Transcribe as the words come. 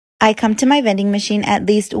I come to my vending machine at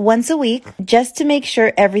least once a week just to make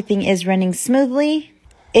sure everything is running smoothly.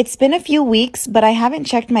 It's been a few weeks, but I haven't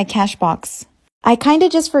checked my cash box. I kind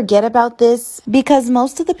of just forget about this because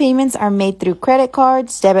most of the payments are made through credit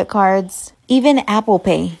cards, debit cards, even Apple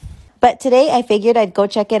Pay. But today I figured I'd go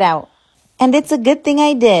check it out. And it's a good thing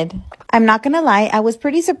I did. I'm not gonna lie, I was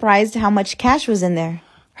pretty surprised how much cash was in there.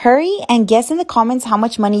 Hurry and guess in the comments how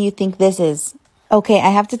much money you think this is. Okay, I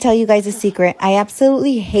have to tell you guys a secret. I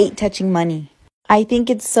absolutely hate touching money. I think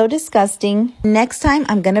it's so disgusting. Next time,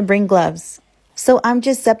 I'm gonna bring gloves. So I'm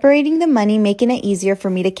just separating the money, making it easier for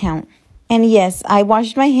me to count. And yes, I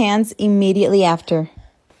washed my hands immediately after.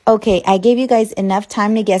 Okay, I gave you guys enough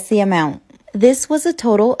time to guess the amount. This was a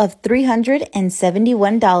total of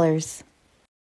 $371.